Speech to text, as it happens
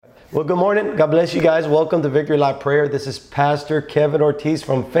Well, good morning. God bless you guys. Welcome to Victory Live Prayer. This is Pastor Kevin Ortiz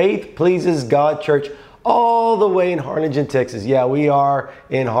from Faith Pleases God Church, all the way in Harlingen, Texas. Yeah, we are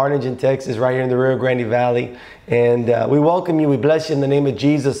in Harlingen, Texas, right here in the Rio Grande Valley. And we welcome you. We bless you in the name of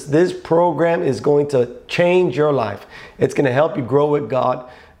Jesus. This program is going to change your life. It's going to help you grow with God.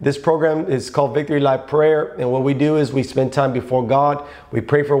 This program is called Victory Live Prayer, and what we do is we spend time before God. We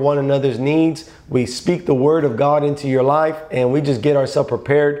pray for one another's needs. We speak the word of God into your life, and we just get ourselves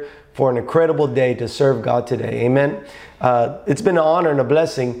prepared for an incredible day to serve God today. Amen. It's been an honor and a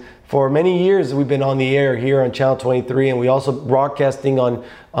blessing. For many years, we've been on the air here on Channel 23, and we also broadcasting on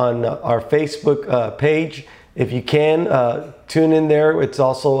our Facebook page. If you can, tune in there. It's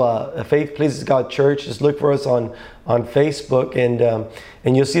also Faith Pleases God Church. Just look for us on Facebook,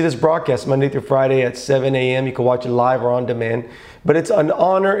 and you'll see this broadcast Monday through Friday at 7 a.m. You can watch it live or on demand. But it's an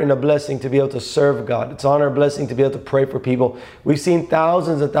honor and a blessing to be able to serve God. It's an honor and a blessing to be able to pray for people. We've seen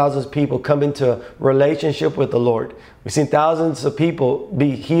thousands and thousands of people come into a relationship with the Lord. We've seen thousands of people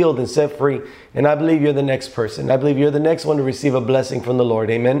be healed and set free. And I believe you're the next person. I believe you're the next one to receive a blessing from the Lord.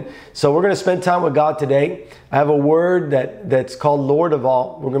 Amen. So we're going to spend time with God today. I have a word that's called Lord of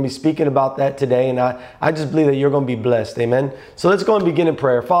all. We're going to be speaking about that today. And I just believe that you're going to be blessed. Amen. So let's go and begin in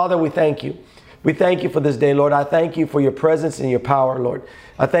prayer. Father, we thank you. We thank you for this day, Lord. I thank you for your presence and your power, Lord.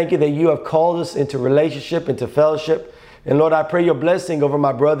 I thank you that you have called us into relationship, into fellowship. And Lord, I pray your blessing over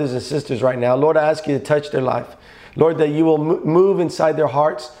my brothers and sisters right now. Lord, I ask you to touch their life. Lord, that you will move inside their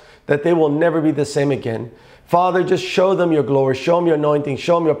hearts, that they will never be the same again. Father, just show them your glory, show them your anointing,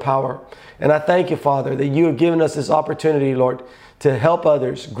 show them your power. And I thank you, Father, that you have given us this opportunity, Lord, to help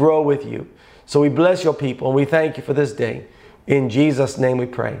others grow with you. So we bless your people and we thank you for this day. In Jesus' name we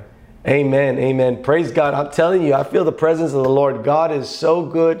pray. Amen. Amen. Praise God. I'm telling you, I feel the presence of the Lord. God is so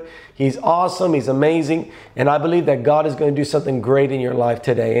good. He's awesome. He's amazing. And I believe that God is going to do something great in your life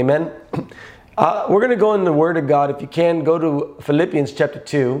today. Amen. We're going to go in the Word of God. If you can, go to Philippians chapter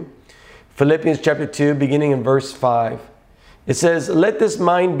 2. Philippians chapter 2, beginning in verse 5. It says, "Let this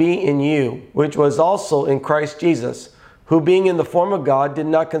mind be in you, which was also in Christ Jesus, who being in the form of God did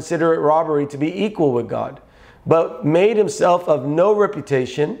not consider it robbery to be equal with God, but made himself of no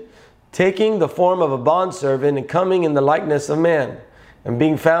reputation, taking the form of a bondservant and coming in the likeness of man. And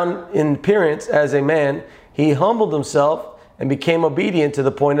being found in appearance as a man, he humbled himself and became obedient to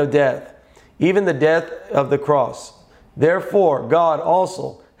the point of death, even the death of the cross. Therefore, God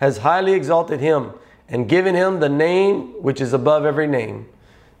also has highly exalted him and given him the name which is above every name,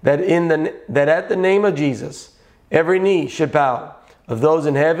 that at the name of Jesus, every knee should bow, of those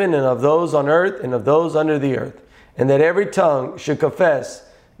in heaven and of those on earth and of those under the earth, and that every tongue should confess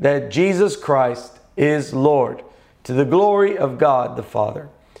that Jesus Christ is Lord, to the glory of God the Father."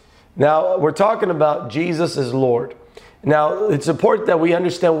 Now, we're talking about Jesus as Lord. Now, it's important that we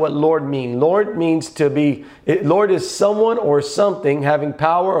understand what Lord means. Lord means Lord is someone or something having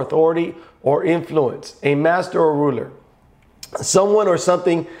power, authority, or influence, a master or ruler. Someone or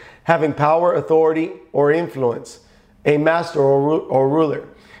something having power, authority, or influence, a master or ruler.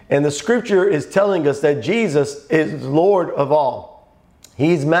 And the scripture is telling us that Jesus is Lord of all.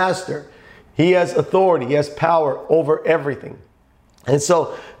 He's master. He has authority. He has power over everything. And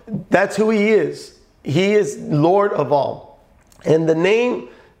so that's who he is. He is Lord of all. And the name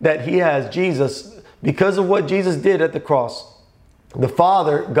that he has, Jesus, because of what Jesus did at the cross, the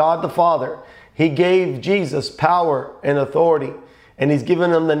Father, God the Father, he gave Jesus power and authority. And he's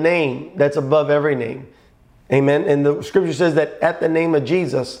given him the name that's above every name. Amen. And the scripture says that at the name of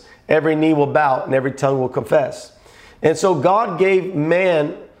Jesus, every knee will bow and every tongue will confess. And so God gave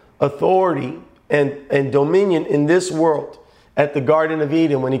man authority and dominion in this world at the Garden of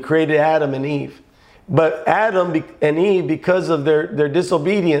Eden when he created Adam and Eve. But Adam and Eve, because of their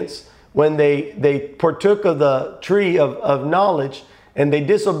disobedience, when they partook of the tree of knowledge and they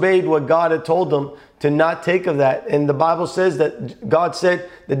disobeyed what God had told them to not take of that. And the Bible says that God said,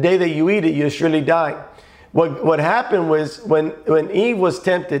 the day that you eat it, you'll surely die. What happened was when Eve was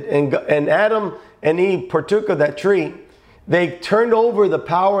tempted and Adam and Eve partook of that tree, they turned over the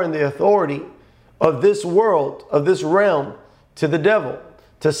power and the authority of this world, of this realm, to the devil,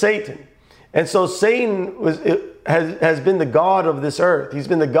 to Satan. And so Satan has been the God of this earth. He's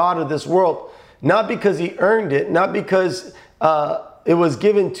been the God of this world, not because he earned it, not because it was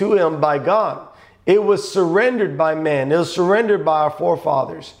given to him by God. It was surrendered by man. It was surrendered by our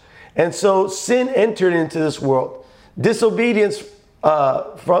forefathers. And so sin entered into this world. Disobedience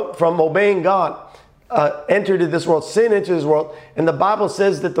from obeying God entered into this world. Sin entered this world. And the Bible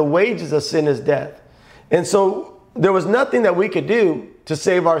says that the wages of sin is death. And so there was nothing that we could do to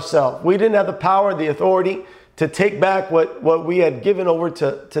save ourselves. We didn't have the power, the authority to take back what we had given over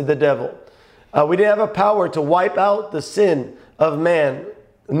to the devil. We didn't have a power to wipe out the sin of man.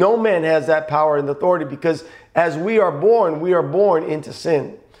 No man has that power and authority, because as we are born into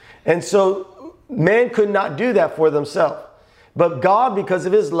sin. And so man could not do that for themselves. But God, because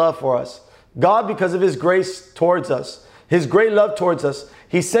of his love for us, God, because of his grace towards us, his great love towards us,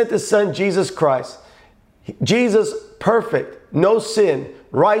 he sent his son, Jesus Christ. Jesus, perfect, no sin,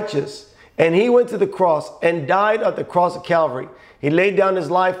 righteous. And he went to the cross and died at the cross of Calvary. He laid down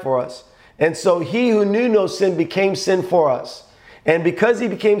his life for us. And so he who knew no sin became sin for us. And because he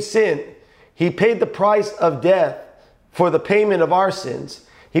became sin, he paid the price of death for the payment of our sins.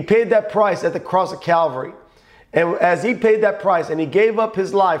 He paid that price at the cross of Calvary. And as he paid that price and he gave up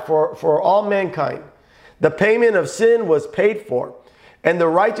his life for all mankind, the payment of sin was paid for. And the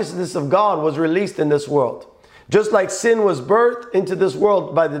righteousness of God was released in this world. Just like sin was birthed into this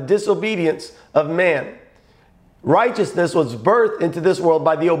world by the disobedience of man, righteousness was birthed into this world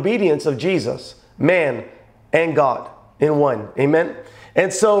by the obedience of Jesus, man and God in one. Amen.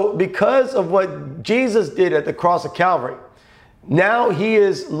 And so because of what Jesus did at the cross of Calvary, now he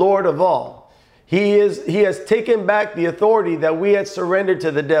is Lord of all. He has taken back the authority that we had surrendered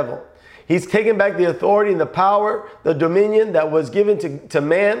to the devil. He's taken back the authority and the power, the dominion that was given to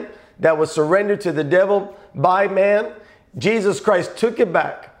man, that was surrendered to the devil by man. Jesus Christ took it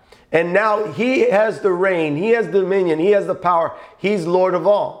back. And now he has the reign, he has the dominion, he has the power. He's Lord of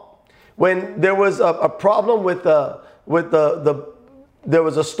all. When there was a problem there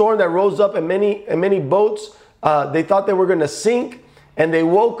was a storm that rose up in many boats. They thought they were going to sink, and they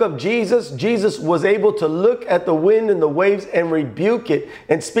woke up Jesus. Jesus was able to look at the wind and the waves and rebuke it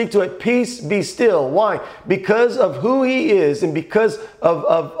and speak to it, peace, be still. Why? Because of who he is, and because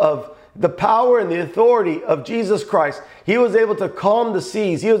of the power and the authority of Jesus Christ. He was able to calm the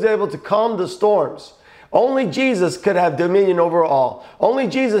seas. He was able to calm the storms. Only Jesus could have dominion over all. Only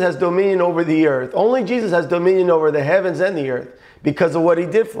Jesus has dominion over the earth. Only Jesus has dominion over the heavens and the earth because of what he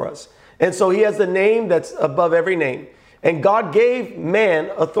did for us. And so he has the name that's above every name. And God gave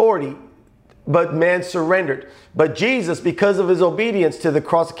man authority, but man surrendered. But Jesus, because of his obedience to the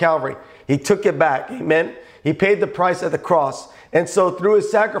cross of Calvary, he took it back. Amen. He paid the price at the cross. And so through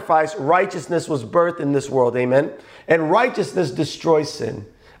his sacrifice, righteousness was birthed in this world. Amen. And righteousness destroys sin.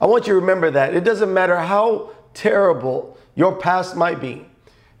 I want you to remember that. It doesn't matter how terrible your past might be.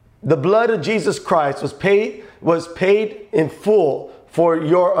 The blood of Jesus Christ was paid in full for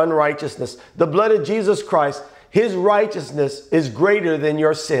your unrighteousness. The blood of Jesus Christ, his righteousness is greater than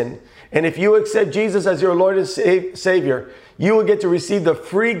your sin. And if you accept Jesus as your Lord and Savior, you will get to receive the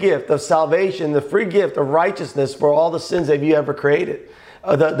free gift of salvation, the free gift of righteousness for all the sins that you ever created.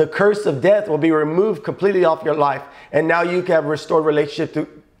 The curse of death will be removed completely off your life. And now you can have a restored relationship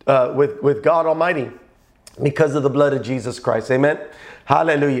with God Almighty because of the blood of Jesus Christ. Amen.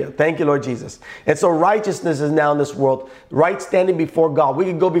 Hallelujah. Thank you, Lord Jesus. And so righteousness is now in this world, right standing before God. We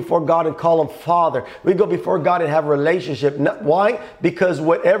can go before God and call him Father. We go before God and have a relationship. Why? Because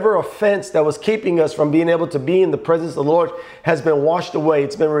whatever offense that was keeping us from being able to be in the presence of the Lord has been washed away.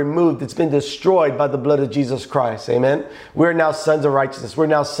 It's been removed. It's been destroyed by the blood of Jesus Christ. Amen. We're now sons of righteousness. We're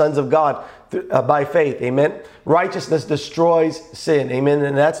now sons of God by faith. Amen. Righteousness destroys sin. Amen.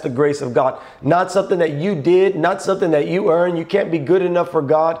 And that's the grace of God. Not something that you did, not something that you earn. You can't be good enough for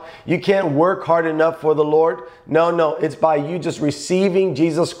God. You can't work hard enough for the Lord. No. It's by you just receiving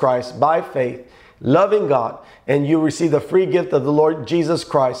Jesus Christ by faith, loving God, and you receive the free gift of the Lord Jesus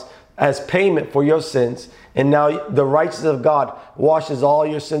Christ as payment for your sins. And now the righteousness of God washes all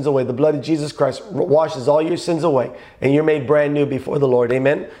your sins away. The blood of Jesus Christ washes all your sins away. And you're made brand new before the Lord.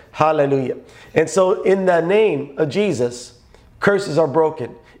 Amen. Hallelujah. And so in the name of Jesus, curses are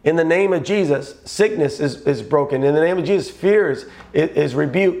broken. In the name of Jesus, sickness is broken. In the name of Jesus, fear is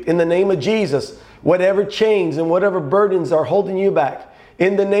rebuked. In the name of Jesus, whatever chains and whatever burdens are holding you back,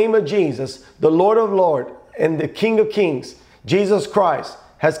 in the name of Jesus, the Lord of Lords and the King of Kings, Jesus Christ,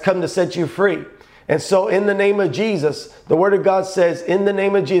 has come to set you free. And so in the name of Jesus, the word of God says, in the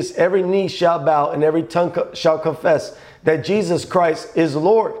name of Jesus, every knee shall bow and every tongue shall confess that Jesus Christ is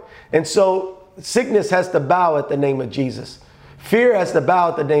Lord. And so sickness has to bow at the name of Jesus. Fear has to bow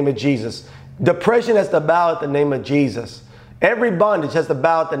at the name of Jesus. Depression has to bow at the name of Jesus. Every bondage has to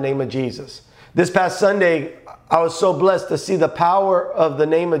bow at the name of Jesus. This past Sunday, I was so blessed to see the power of the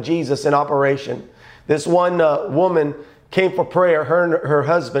name of Jesus in operation. This one woman came for prayer, her and her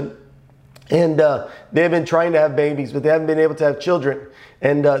husband. And they've been trying to have babies, but they haven't been able to have children.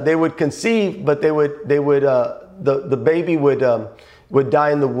 And they would conceive, but the baby would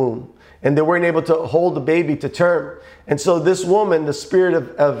die in the womb. and they weren't able to hold the baby to term. And so this woman, the spirit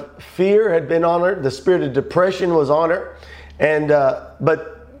of fear had been on her. The spirit of depression was on her. And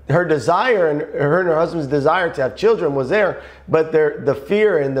but her desire, and her husband's desire to have children was there, but the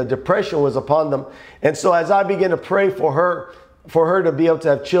fear and the depression was upon them. And so as I began to pray for her to be able to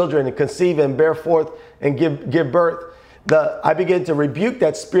have children and conceive and bear forth and give birth, I began to rebuke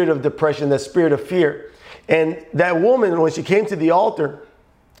that spirit of depression, that spirit of fear. And that woman, when she came to the altar,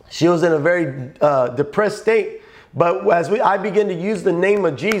 she was in a very depressed state. But as I began to use the name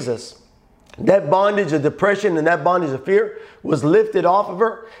of Jesus, that bondage of depression and that bondage of fear was lifted off of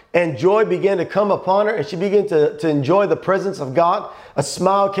her, and joy began to come upon her, and she began to enjoy the presence of God. A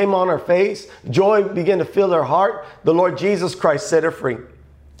smile came on her face. Joy began to fill her heart. The Lord Jesus Christ set her free.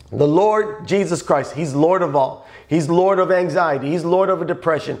 The Lord Jesus Christ, He's Lord of all. He's Lord of anxiety. He's Lord over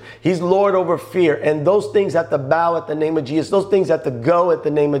depression. He's Lord over fear. And those things have to bow at the name of Jesus. Those things have to go at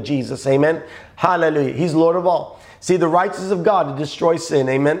the name of Jesus. Amen. Hallelujah. He's Lord of all. See, the righteousness of God to destroy sin.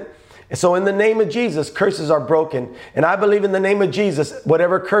 Amen. So in the name of Jesus, curses are broken. And I believe in the name of Jesus,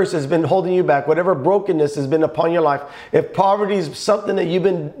 whatever curse has been holding you back, whatever brokenness has been upon your life, if poverty is something that you've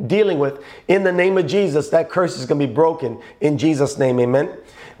been dealing with, in the name of Jesus, that curse is going to be broken in Jesus' name. Amen.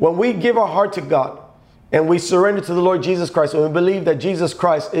 When we give our heart to God and we surrender to the Lord Jesus Christ, and we believe that Jesus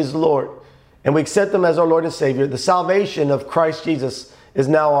Christ is Lord, and we accept Him as our Lord and Savior, the salvation of Christ Jesus is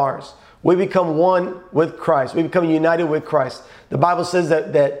now ours. We become one with Christ. We become united with Christ. The Bible says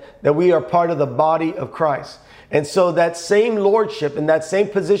that we are part of the body of Christ. And so that same lordship and that same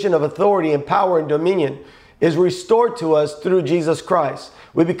position of authority and power and dominion is restored to us through Jesus Christ.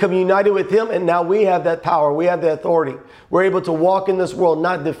 We become united with Him, and now we have that power. We have the authority. We're able to walk in this world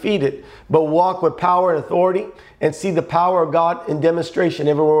not defeated, but walk with power and authority and see the power of God in demonstration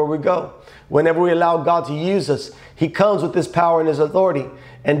everywhere we go. Whenever we allow God to use us, He comes with His power and His authority.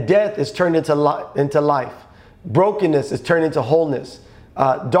 And death is turned into life. Brokenness is turned into wholeness.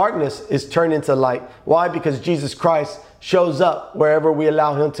 Darkness is turned into light. Why? Because Jesus Christ shows up wherever we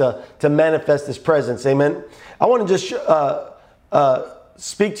allow Him to manifest His presence. Amen. I want to just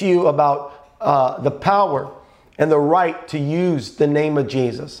speak to you about the power and the right to use the name of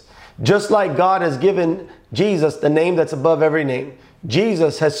Jesus. Just like God has given Jesus the name that's above every name,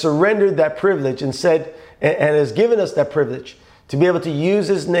 Jesus has surrendered that privilege and said, and has given us that privilege to be able to use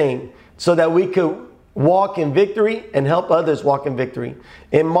His name so that we could walk in victory and help others walk in victory.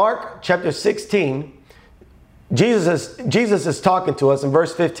 In Mark chapter 16, Jesus is talking to us in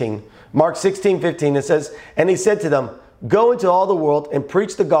verse 15. Mark 16:15, it says, and He said to them, go into all the world and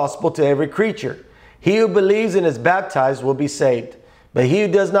preach the gospel to every creature. He who believes and is baptized will be saved, but he who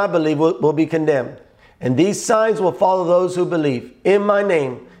does not believe will be condemned. And these signs will follow those who believe. In my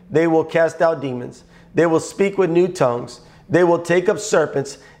name, they will cast out demons. They will speak with new tongues. They will take up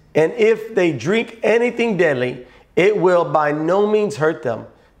serpents, and if they drink anything deadly, it will by no means hurt them.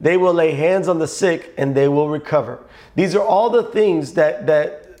 They will lay hands on the sick, and they will recover. These are all the things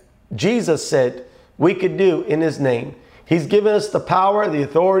that Jesus said we could do in His name. He's given us the power, the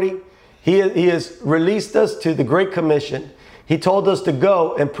authority. He has released us to the Great Commission. He told us to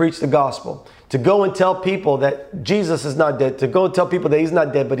go and preach the gospel, to go and tell people that Jesus is not dead, to go and tell people that He's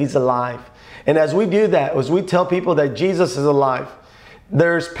not dead, but He's alive. And as we do that, as we tell people that Jesus is alive,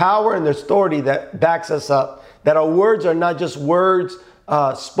 there's power and there's authority that backs us up. That our words are not just words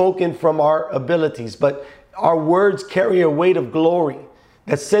spoken from our abilities, but our words carry a weight of glory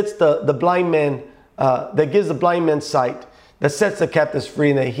that sets the blind man, that gives the blind man sight, that sets the captives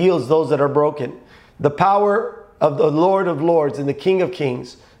free, and that heals those that are broken. The power of the Lord of Lords and the King of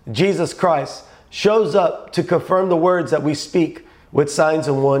Kings, Jesus Christ, shows up to confirm the words that we speak with signs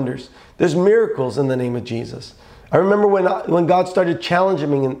and wonders. There's miracles in the name of Jesus. I remember when God started challenging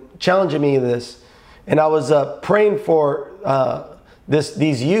me in this, and I was praying for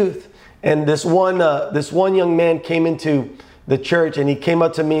these youth, and this one young man came into the church, and he came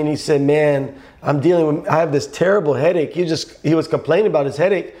up to me and he said, "Man, I have this terrible headache." He was complaining about his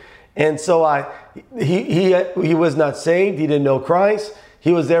headache, and so he was not saved. He didn't know Christ.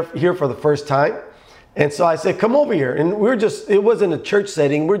 He was here for the first time. And so I said, "Come over here." And it wasn't a church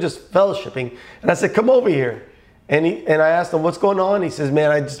setting. We're just fellowshipping. And I said, "Come over here." And I asked him, "What's going on?" He says,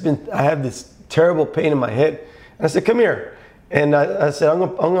 "Man, I have this terrible pain in my head." And I said, "Come here." And I said, I'm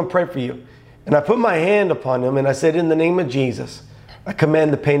going to pray for you. And I put my hand upon him and I said, "In the name of Jesus, I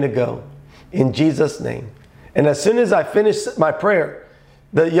command the pain to go. In Jesus' name." And as soon as I finished my prayer,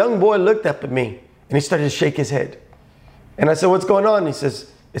 the young boy looked up at me and he started to shake his head. And I said, "What's going on?" He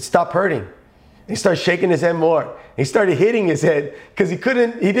says, "It stopped hurting." He started shaking his head more. He started hitting his head because he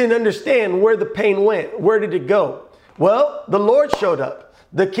didn't understand where the pain went. Where did it go? Well, the Lord showed up.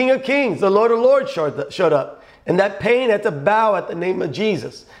 the King of Kings, the Lord of Lords showed up. And that pain had to bow at the name of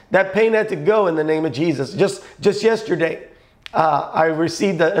Jesus. That pain had to go in the name of Jesus. Just yesterday, I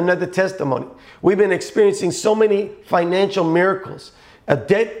received another testimony. We've been experiencing so many financial miracles, a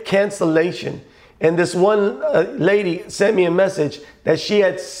debt cancellation. And this one lady sent me a message that she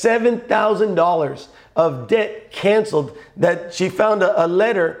had $7,000 of debt canceled, that she found a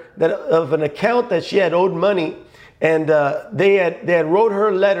letter of an account that she had owed money. And they had wrote her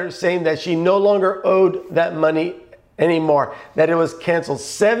a letter saying that she no longer owed that money anymore, that it was canceled.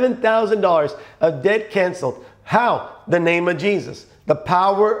 $7,000 of debt canceled. How? The name of Jesus. The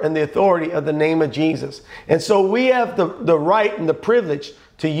power and the authority of the name of Jesus. And so we have the right and the privilege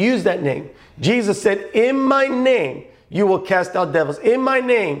to use that name. Jesus said, in my name, you will cast out devils. In my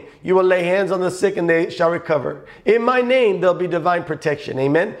name, you will lay hands on the sick and they shall recover. In my name, there'll be divine protection.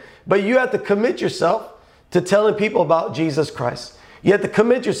 Amen. But you have to commit yourself to telling people about Jesus Christ. You have to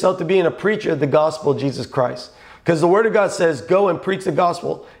commit yourself to being a preacher of the gospel of Jesus Christ. Because the word of God says, go and preach the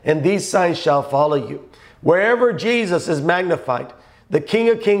gospel, and these signs shall follow you. Wherever Jesus is magnified, the King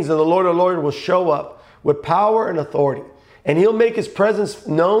of Kings and the Lord of Lords will show up with power and authority. And he'll make his presence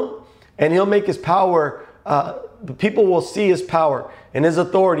known, and he'll make his power, the people will see his power and his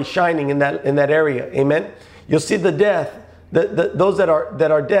authority shining in that area. Amen. You'll see the deaf, those that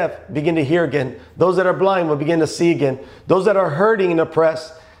are deaf begin to hear again. Those that are blind will begin to see again. Those that are hurting and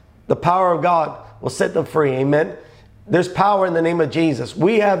oppressed, the power of God will set them free. Amen. There's power in the name of Jesus.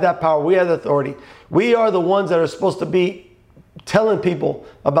 We have that power. We have the authority. We are the ones that are supposed to be telling people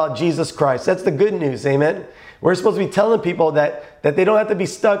about Jesus Christ. That's the good news. Amen. We're supposed to be telling people that they don't have to be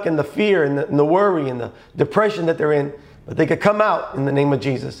stuck in the fear and the worry and the depression that they're in, but they could come out in the name of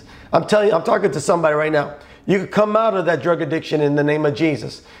Jesus. I'm telling you, I'm talking to somebody right now. You could come out of that drug addiction in the name of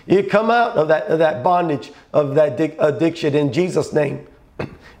Jesus. You could come out of that bondage, of that addiction in Jesus' name.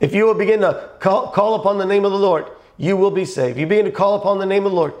 If you will begin to call upon the name of the Lord, you will be saved. You begin to call upon the name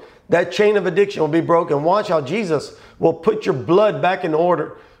of the Lord, that chain of addiction will be broken. Watch how Jesus will put your blood back in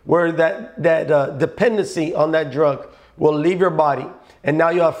order, where that dependency on that drug will leave your body. And now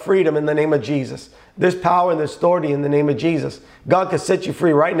you have freedom in the name of Jesus. There's power and there's authority in the name of Jesus. God can set you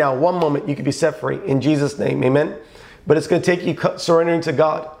free right now. One moment you can be set free in Jesus' name. Amen. But it's going to take you surrendering to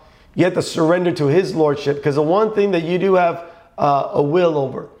God. You have to surrender to his lordship, because the one thing that you do have a will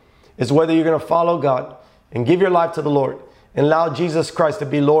over is whether you're going to follow God and give your life to the Lord and allow Jesus Christ to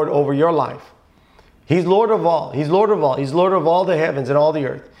be Lord over your life. He's Lord of all. He's Lord of all. He's Lord of all the heavens and all the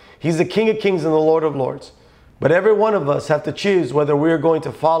earth. He's the King of Kings and the Lord of Lords. But every one of us have to choose whether we're going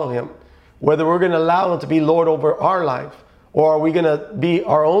to follow him, whether we're going to allow him to be Lord over our life, or are we going to be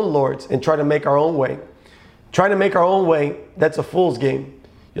our own lords and try to make our own way. Trying to make our own way, that's a fool's game.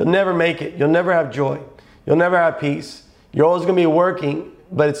 You'll never make it. You'll never have joy. You'll never have peace. You're always going to be working,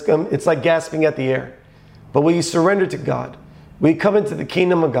 but it's like gasping at the air. But when you surrender to God, we come into the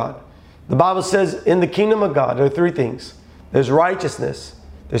kingdom of God. The Bible says in the kingdom of God, there are three things. There's righteousness,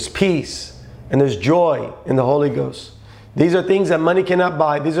 there's peace, and there's joy in the Holy Ghost. These are things that money cannot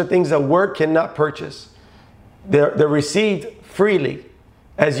buy. These are things that work cannot purchase. They're received freely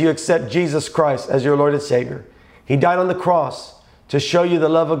as you accept Jesus Christ as your Lord and Savior. He died on the cross to show you the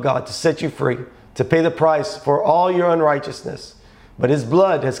love of God, to set you free, to pay the price for all your unrighteousness. But his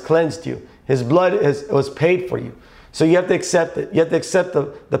blood has cleansed you. His blood was paid for you. So you have to accept it. You have to accept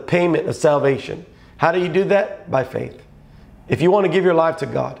the payment of salvation. How do you do that? By faith. If you want to give your life to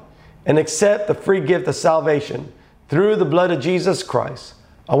God and accept the free gift of salvation through the blood of Jesus Christ,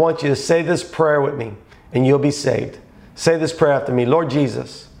 I want you to say this prayer with me and you'll be saved. Say this prayer after me. Lord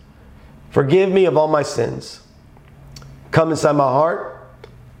Jesus, forgive me of all my sins. Come inside my heart.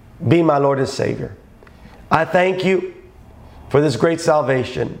 Be my Lord and Savior. I thank you for this great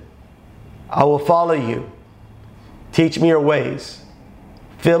salvation. I will follow you. Teach me your ways.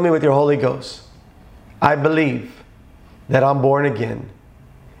 Fill me with your Holy Ghost. I believe that I'm born again.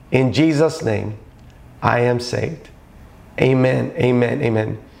 In Jesus' name, I am saved. Amen, amen,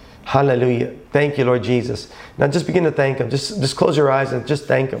 amen. Hallelujah. Thank you, Lord Jesus. Now just begin to thank him. Just close your eyes and just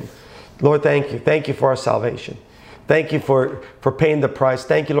thank him. Lord, thank you. Thank you for our salvation. Thank you for paying the price.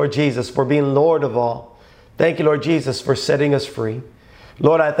 Thank you, Lord Jesus, for being Lord of all. Thank you, Lord Jesus, for setting us free.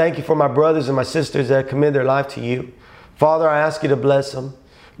 Lord, I thank you for my brothers and my sisters that commit their life to you. Father, I ask you to bless them.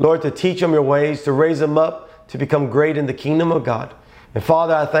 Lord, to teach them your ways, to raise them up, to become great in the kingdom of God. And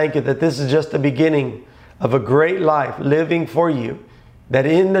Father, I thank you that this is just the beginning of a great life living for you. That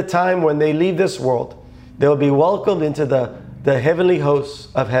in the time when they leave this world, they'll be welcomed into the heavenly hosts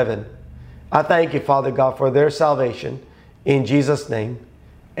of heaven. I thank you, Father God, for their salvation. In Jesus' name,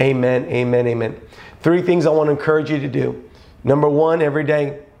 amen, amen, amen. Three things I want to encourage you to do. Number one, every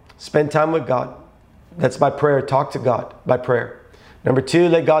day, spend time with God. That's by prayer. Talk to God by prayer. Number two,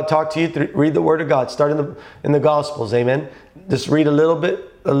 let God talk to you. Read the Word of God. Start in the Gospels. Amen. Just read a little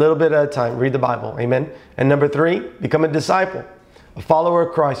bit at a time. Read the Bible. Amen. And number three, become a disciple, a follower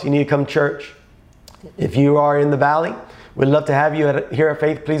of Christ. You need to come to church. If you are in the valley, we'd love to have you here at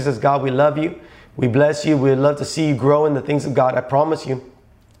Faith Pleases God. We love you. We bless you. We'd love to see you grow in the things of God. I promise you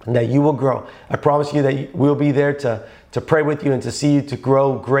that you will grow. I promise you that we'll be there to pray with you and to see you to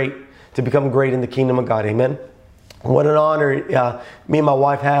grow great, to become great in the kingdom of God. Amen. What an honor me and my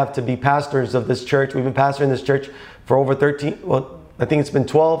wife have to be pastors of this church. We've been pastoring this church for over 13, well, I think it's been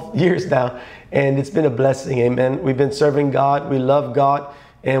 12 years now, and it's been a blessing. Amen. We've been serving God. We love God,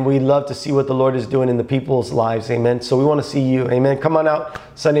 and we love to see what the Lord is doing in the people's lives. Amen. So we want to see you. Amen. Come on out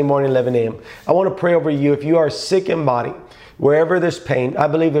Sunday morning, 11 a.m. I want to pray over you. If you are sick in body, wherever there's pain, I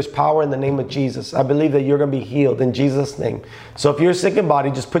believe there's power in the name of Jesus. I believe that you're going to be healed in Jesus' name. So if you're sick in body,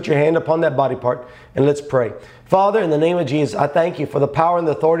 just put your hand upon that body part and let's pray. Father, in the name of Jesus, I thank you for the power and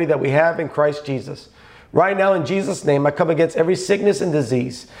the authority that we have in Christ Jesus. Right now, in Jesus' name, I come against every sickness and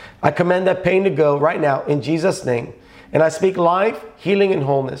disease. I command that pain to go right now in Jesus' name. And I speak life, healing, and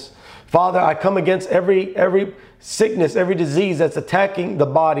wholeness. Father, I come against every sickness, every disease that's attacking the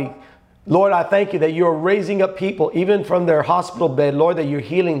body. Lord, I thank you that you're raising up people, even from their hospital bed, Lord, that you're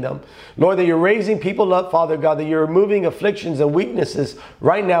healing them. Lord, that you're raising people up, Father God, that you're removing afflictions and weaknesses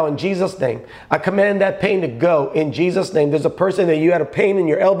right now in Jesus' name. I command that pain to go in Jesus' name. There's a person that you had a pain in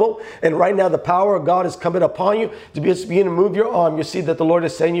your elbow, and right now the power of God is coming upon you to begin to move your arm. You see that the Lord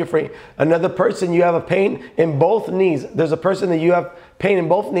is setting you free. Another person, you have a pain in both knees. There's a person that you have pain in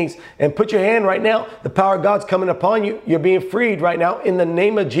both knees, and put your hand right now. The power of God's coming upon you. You're being freed right now in the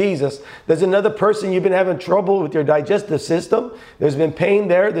name of Jesus. There's another person, you've been having trouble with your digestive system. There's been pain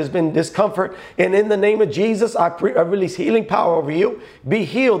there. There's been discomfort. And in the name of Jesus, I release healing power over you. Be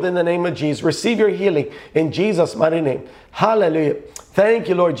healed in the name of Jesus. Receive your healing in Jesus' mighty name. Hallelujah. Thank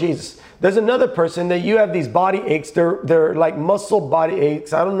you, Lord Jesus. There's another person that you have these body aches. They're like muscle body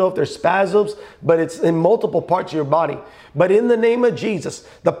aches. I don't know if they're spasms, but it's in multiple parts of your body. But in the name of Jesus,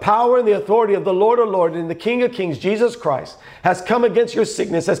 the power and the authority of the Lord of Lords and the King of Kings, Jesus Christ, has come against your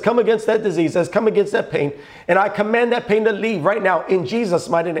sickness, has come against that disease, has come against that pain. And I command that pain to leave right now in Jesus'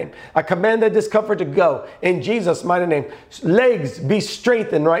 mighty name. I command that discomfort to go in Jesus' mighty name. Legs be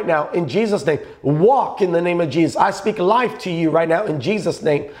strengthened right now in Jesus' name. Walk in the name of Jesus. I speak life to you right now in Jesus'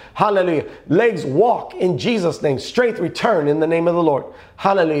 name. Hallelujah. Legs walk in Jesus' name. Strength return in the name of the Lord.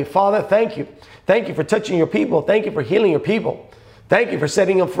 Hallelujah. Father, thank you. Thank you for touching your people. Thank you for healing your people. Thank you for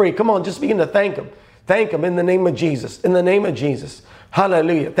setting them free. Come on, just begin to thank them. Thank them in the name of Jesus. In the name of Jesus.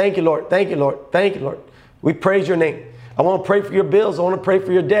 Hallelujah. Thank you, Lord. Thank you, Lord. Thank you, Lord. We praise your name. I want to pray for your bills. I want to pray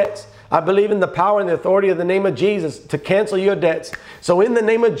for your debts. I believe in the power and the authority of the name of Jesus to cancel your debts. So in the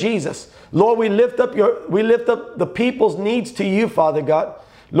name of Jesus, Lord, we lift up the people's needs to you, Father God.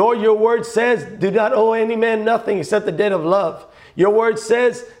 Lord, your word says, do not owe any man nothing except the debt of love. Your word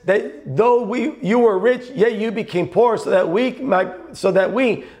says that though you were rich, yet you became poor so that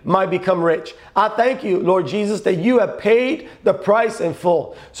we might become rich. I thank you, Lord Jesus, that you have paid the price in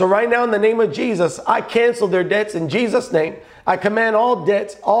full. So right now in the name of Jesus, I cancel their debts in Jesus' name. I command all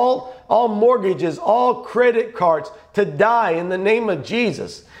debts, all mortgages, all credit cards to die in the name of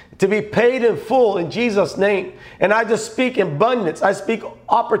Jesus, to be paid in full in Jesus' name. And I just speak abundance. I speak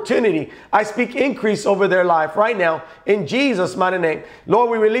opportunity. I speak increase over their life right now in Jesus' mighty name. Lord,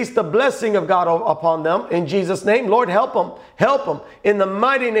 we release the blessing of God upon them in Jesus' name. Lord, help them. Help them in the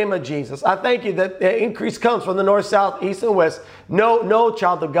mighty name of Jesus. I thank you that the increase comes from the north, south, east, and west. No,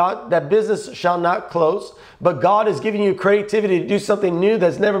 child of God, that business shall not close. But God is giving you creativity to do something new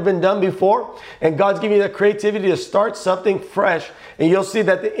that's never been done before. And God's giving you that creativity to start something fresh. And you'll see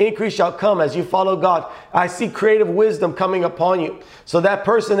that the increase shall come as you follow God. I see creative wisdom coming upon you. So that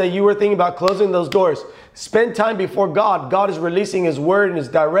person that you were thinking about closing those doors, spend time before God. God is releasing his word and his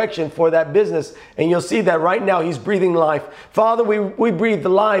direction for that business. And you'll see that right now he's breathing life. Father, we breathe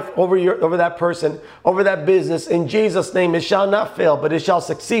life over that person, over that business. In Jesus' name, it shall not fail, but it shall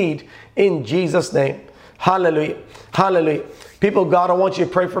succeed in Jesus' name. Hallelujah. Hallelujah. People of God, I want you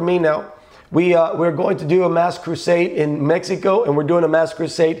to pray for me now. We're going to do a mass crusade in Mexico, and we're doing a mass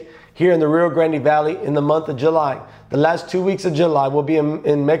crusade here in the Rio Grande Valley in the month of July. The last 2 weeks of July, we'll be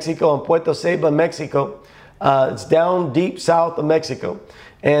in Mexico, in Puerto Ceiba, Mexico. It's down deep south of Mexico.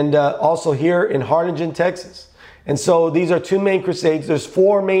 And also here in Harlingen, Texas. And so these are two main crusades. There's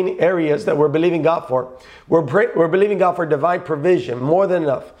four main areas that we're believing God for. We're believing God for divine provision, more than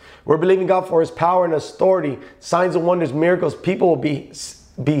enough. We're believing God for his power and authority, signs and wonders, miracles. People will be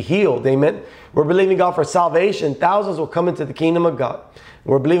be healed. Amen. We're believing God for salvation. Thousands will come into the kingdom of God.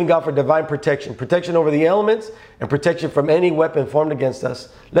 We're believing God for divine protection. Protection over the elements and protection from any weapon formed against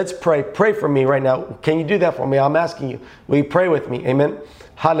us. Let's pray. Pray for me right now. Can you do that for me? I'm asking you. Will you pray with me? Amen.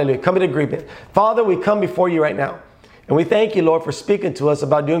 Hallelujah. Come in agreement. Father, we come before you right now. And we thank you, Lord, for speaking to us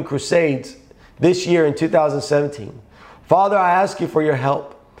about doing crusades this year in 2017. Father, I ask you for your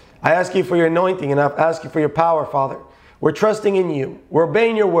help. I ask you for your anointing, and I ask you for your power, Father. We're trusting in you. We're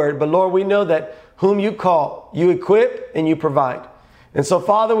obeying your word. But Lord, we know that whom you call, you equip and you provide. And so,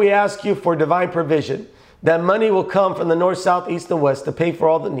 Father, we ask you for divine provision, that money will come from the north, south, east, and west to pay for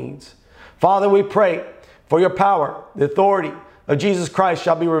all the needs. Father, we pray for your power. The authority of Jesus Christ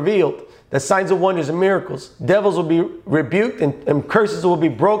shall be revealed, that signs and wonders and miracles, devils will be rebuked and curses will be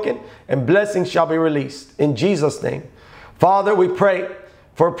broken and blessings shall be released in Jesus' name. Father, we pray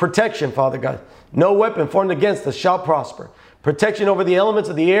for protection, Father God. No weapon formed against us shall prosper. Protection over the elements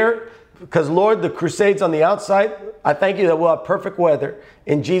of the air, because Lord, the crusades on the outside, I thank you that we'll have perfect weather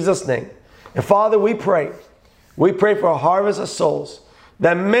in Jesus' name. And Father, we pray for a harvest of souls,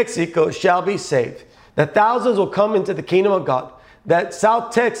 that Mexico shall be saved, that thousands will come into the kingdom of God, that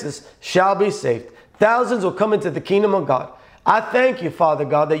South Texas shall be saved. Thousands will come into the kingdom of God. I thank you, Father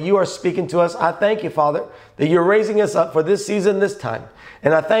God, that you are speaking to us. I thank you, Father, that you're raising us up for this season, this time.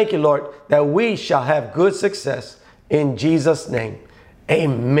 And I thank you, Lord, that we shall have good success in Jesus' name.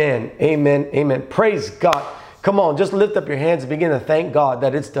 Amen. Amen. Amen. Praise God. Come on, just lift up your hands and begin to thank God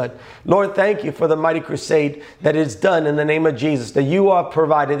that it's done. Lord, thank you for the mighty crusade that it's done in the name of Jesus, that you are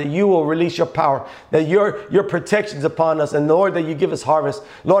provided, that you will release your power, that your protection's upon us, and Lord, that you give us harvest.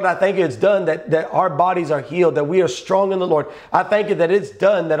 Lord, I thank you it's done, that our bodies are healed, that we are strong in the Lord. I thank you that it's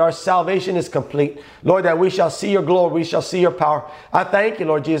done, that our salvation is complete. Lord, that we shall see your glory, we shall see your power. I thank you,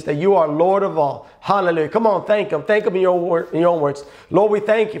 Lord Jesus, that you are Lord of all. Hallelujah. Come on, thank him. Thank him in your own words. Lord, we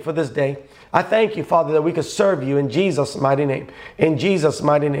thank you for this day. I thank you, Father, that we can serve you in Jesus' mighty name. In Jesus'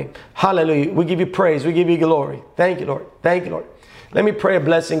 mighty name. Hallelujah. We give you praise. We give you glory. Thank you, Lord. Thank you, Lord. Let me pray a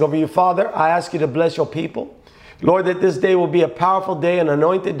blessing over you, Father. I ask you to bless your people. Lord, that this day will be a powerful day, an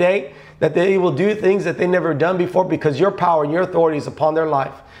anointed day, that they will do things that they never done before because your power and your authority is upon their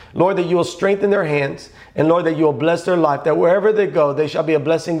life. Lord, that you will strengthen their hands, and Lord, that you will bless their life, that wherever they go, they shall be a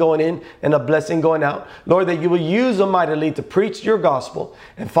blessing going in and a blessing going out. Lord, that you will use them mightily to preach your gospel.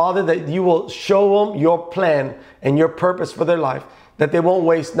 And Father, that you will show them your plan and your purpose for their life, that they won't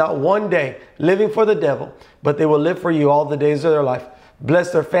waste not one day living for the devil, but they will live for you all the days of their life.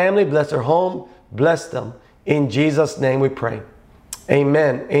 Bless their family, bless their home, bless them. In Jesus' name we pray.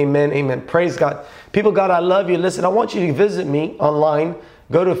 Amen, amen, amen. Praise God. People, God, I love you. Listen, I want you to visit me online.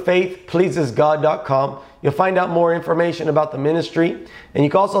 Go to faithpleasesgod.com. You'll find out more information about the ministry. And you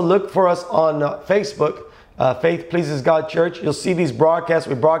can also look for us on Facebook, Faith Pleases God Church. You'll see these broadcasts.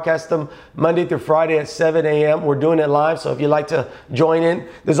 We broadcast them Monday through Friday at 7 a.m. We're doing it live. So if you'd like to join in,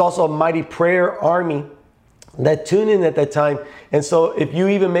 there's also a mighty prayer army that tune in at that time. And so if you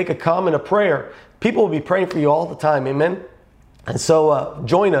even make a comment, a prayer, people will be praying for you all the time. Amen. And so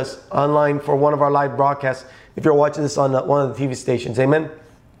join us online for one of our live broadcasts if you're watching this on one of the TV stations. Amen.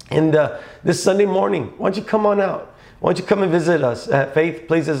 And this Sunday morning, why don't you come on out? Why don't you come and visit us at Faith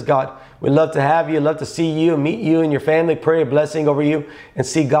Pleases God? We'd love to have you, love to see you, meet you and your family, pray a blessing over you, and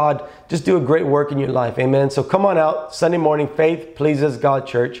see God just do a great work in your life. Amen. So come on out Sunday morning, Faith Pleases God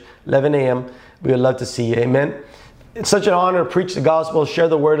Church, 11 a.m. We would love to see you. Amen. It's such an honor to preach the gospel, share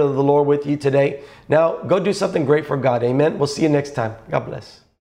the word of the Lord with you today. Now, go do something great for God. Amen. We'll see you next time. God bless.